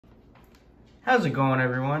How's it going,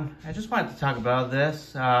 everyone? I just wanted to talk about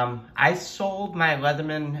this. I sold my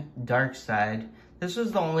Leatherman Darkside. This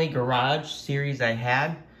was the only garage series I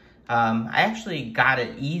had. I actually got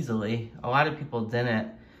it easily. A lot of people didn't.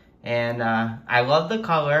 And I love the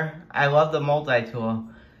color. I love the multi-tool.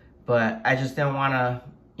 But I just didn't want to,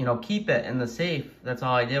 keep it in the safe. That's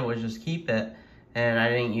all I did was just keep it. And I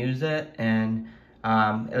didn't use it. And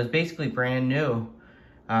it was basically brand new.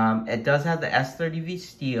 It does have the S30V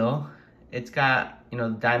steel. It's got,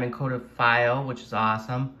 the diamond coated file, which is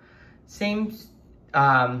awesome. Same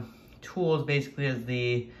tools basically as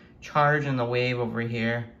the charge and the wave over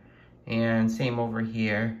here. And same over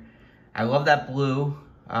here. I love that blue,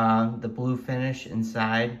 the blue finish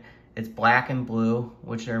inside. It's black and blue,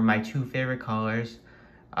 which are my two favorite colors.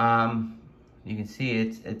 You can see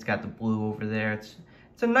it's got the blue over there. It's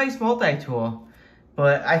a nice multi-tool.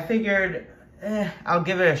 But I figured, I'll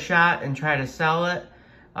give it a shot and try to sell it.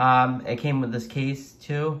 It came with this case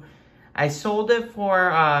too. I sold it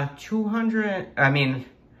for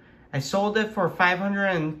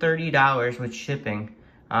 $530 with shipping,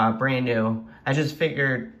 brand new. I just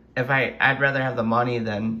figured I'd rather have the money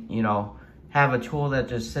than, have a tool that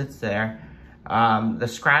just sits there. The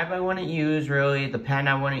scribe I wouldn't use really, the pen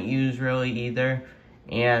I wouldn't use really either.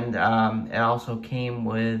 And it also came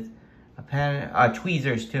with a pen,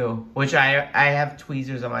 tweezers too, which I have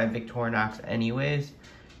tweezers on my Victorinox anyways.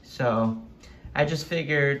 So I just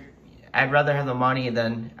figured I'd rather have the money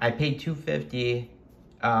than I paid $250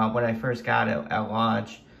 when I first got it at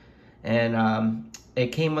launch. And it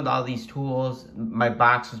came with all these tools. My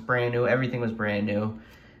box was brand new. Everything was brand new.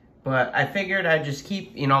 But I figured I'd just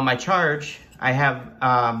keep, my charge. I have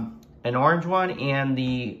an orange one and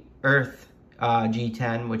the Earth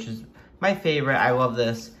G10, which is my favorite. I love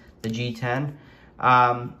this, the G10.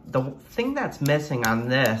 The thing that's missing on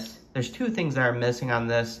this, there's two things that are missing on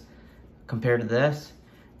this compared to this.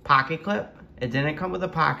 Pocket clip. It didn't come with a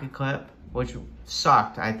pocket clip, which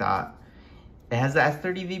sucked, I thought. It has the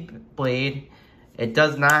S30V blade. It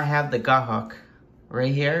does not have the gut hook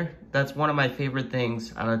right here. That's one of my favorite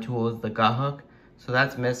things on a tool is the gut hook. So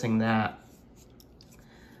that's missing that.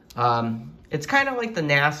 It's kind of like the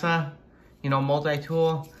NASA,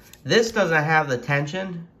 multi-tool. This doesn't have the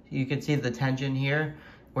tension. You can see the tension here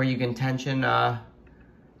where you can tension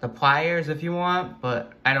the pliers if you want,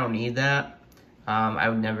 but I don't need that. I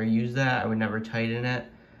would never use that. I would never tighten it.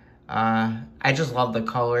 I just love the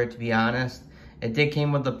color, to be honest. It did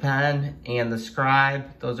came with the pen and the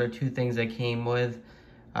scribe. Those are two things that came with.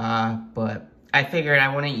 But I figured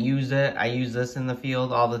I wouldn't use it. I use this in the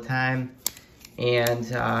field all the time. And,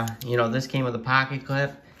 this came with a pocket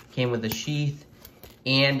clip, came with a sheath,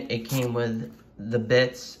 and it came with the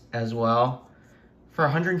bits as well for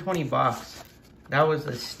 120 bucks. That was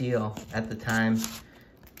a steal at the time,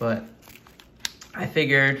 but I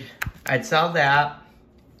figured I'd sell that,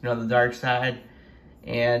 the Darkside,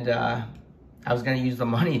 and I was gonna use the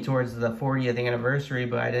money towards the 40th anniversary,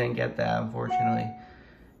 but I didn't get that, unfortunately.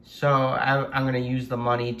 So I'm gonna use the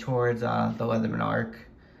money towards the Leatherman Arc,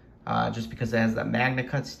 just because it has that Magna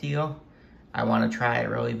Cut steel. I wanna try it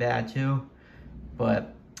really bad too.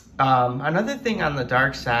 But another thing on the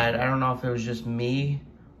Darkside, I don't know if it was just me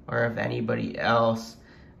or if anybody else,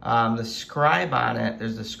 the scribe on it,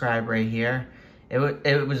 there's a scribe right here.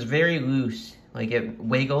 It was very loose, like it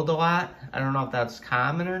wiggled a lot. I don't know if that's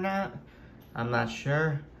common or not. I'm not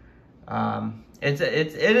sure. It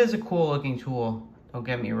is a cool looking tool, don't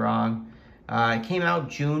get me wrong. It came out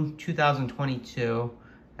June 2022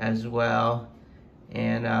 as well.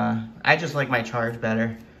 And I just like my charge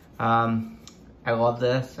better. I love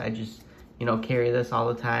this. I just, carry this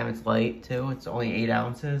all the time. It's light too. It's only 8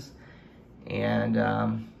 ounces. And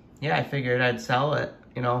yeah, I figured I'd sell it.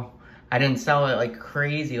 I didn't sell it like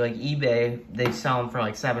crazy, like eBay. They sell them for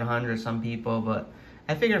like 700, some people, but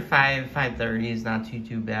I figured 530 is not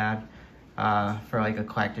too bad for like a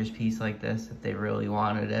collector's piece like this if they really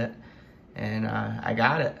wanted it. And I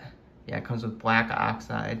got it. Yeah, it comes with black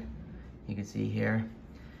oxide. You can see here.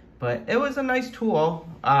 But it was a nice tool.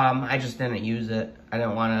 I just didn't use it. I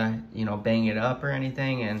didn't want to, bang it up or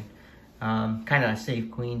anything. And kind of a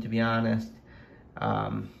safe clean, to be honest.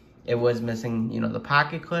 It was missing, the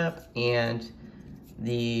pocket clip. And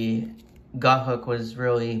the gut hook was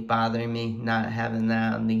really bothering me, not having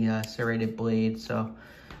that on the serrated blade. So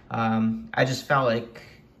I just felt like,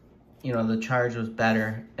 the charge was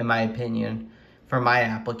better, in my opinion, for my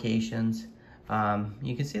applications.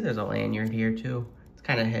 You can see there's a lanyard here, too. It's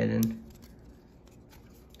kind of hidden.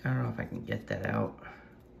 I don't know if I can get that out.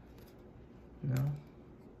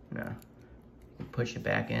 No. Push it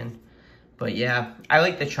back in. But yeah, I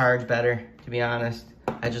like the charge better, to be honest.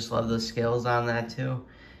 I just love the skills on that too.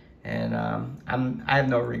 And I have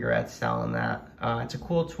no regrets selling that. It's a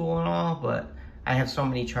cool tool and all, but I have so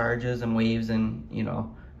many charges and waves and, you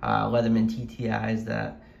know, Leatherman TTIs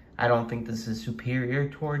that I don't think this is superior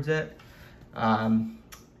towards it.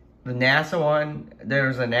 The NASA one, there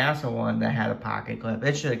was a NASA one that had a pocket clip.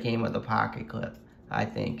 It should have came with a pocket clip, I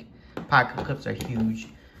think. Pocket clips are huge.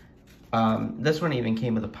 This one even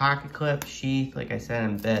came with a pocket clip, sheath, like I said,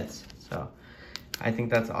 and bits. So I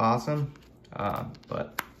think that's awesome.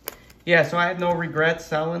 But yeah, so I have no regrets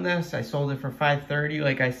selling this. I sold it for $530,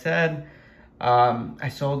 like I said. I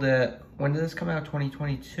sold it, when did this come out?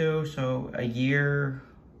 2022, so a year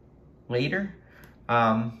later.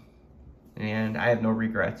 And I have no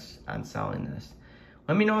regrets on selling this.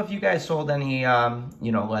 Let me know if you guys sold any, you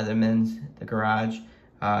know, Leathermans, the garage,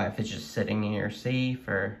 if it's just sitting in your safe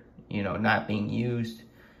or, you know, not being used.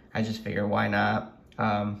 I just figured why not.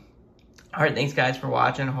 All right, thanks guys for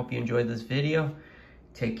watching. I hope you enjoyed this video.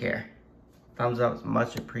 Take care. Thumbs up is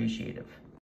much appreciated.